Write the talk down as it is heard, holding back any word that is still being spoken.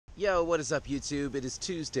Yo, what is up YouTube? It is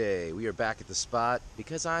Tuesday. We are back at the spot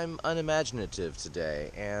because I'm unimaginative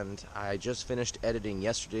today, and I just finished editing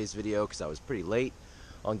yesterday's video because I was pretty late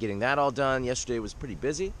on getting that all done. Yesterday was pretty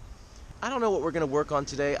busy. I don't know what we're going to work on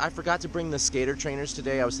today. I forgot to bring the skater trainers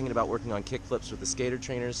today. I was thinking about working on kickflips with the skater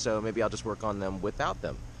trainers, so maybe I'll just work on them without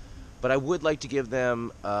them. But I would like to give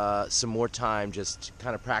them some more time just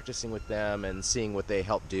kind of practicing with them and seeing what they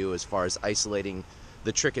help do as far as isolating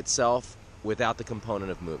the trick itself without the component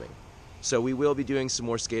of moving. So we will be doing some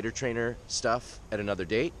more skater trainer stuff at another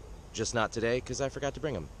date, just not today because I forgot to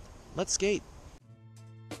bring them. Let's skate.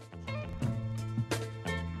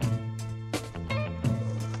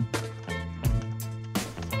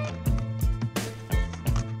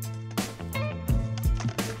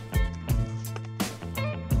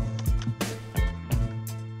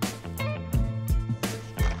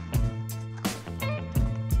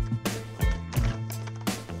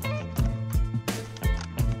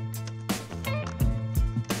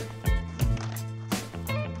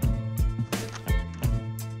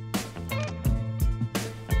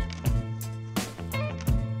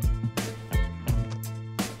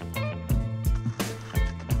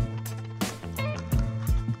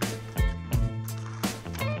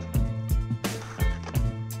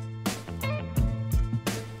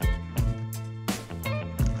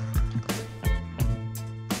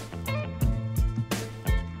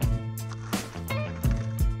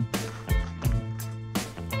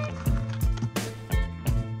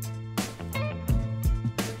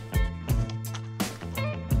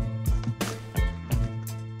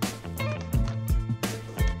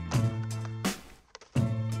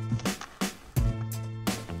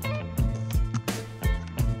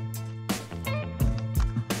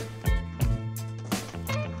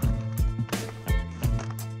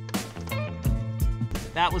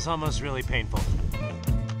 That was almost really painful.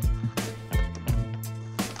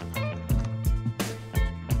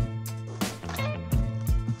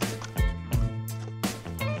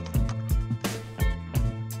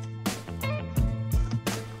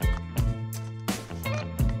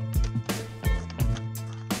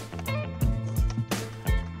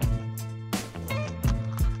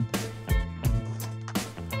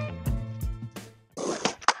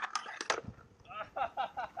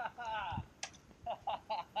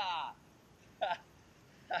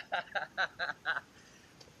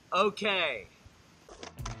 Okay.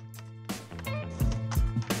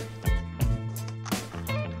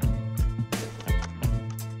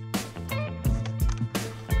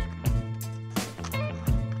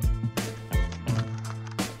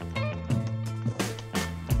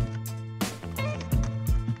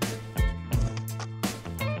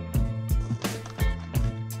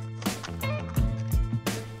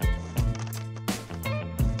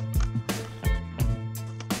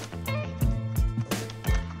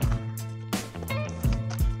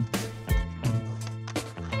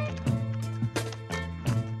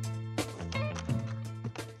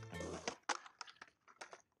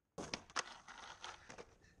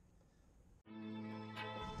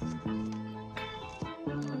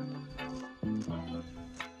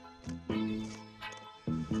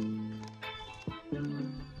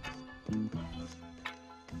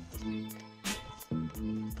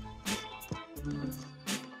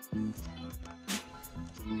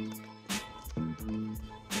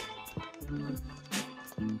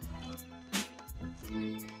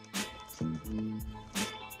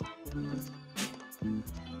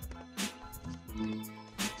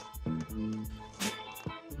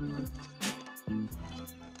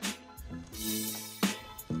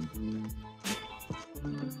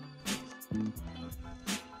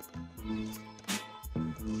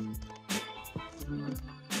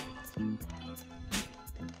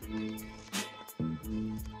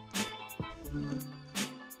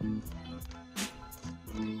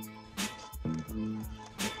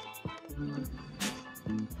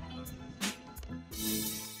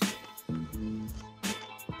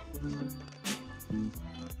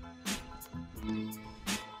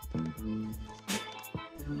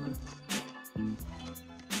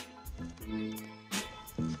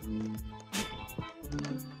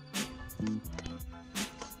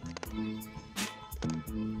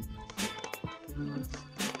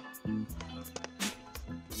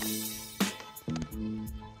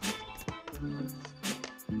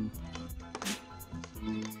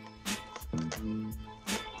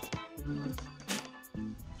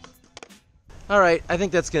 Alright, I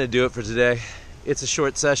think that's going to do it for today. It's a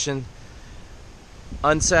short session.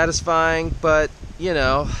 Unsatisfying, but, you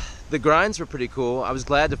know, the grinds were pretty cool. I was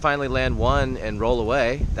glad to finally land one and roll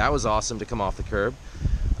away. That was awesome to come off the curb.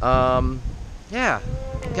 Yeah,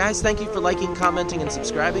 Guys, thank you for liking, commenting, and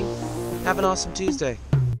subscribing. Have an awesome Tuesday.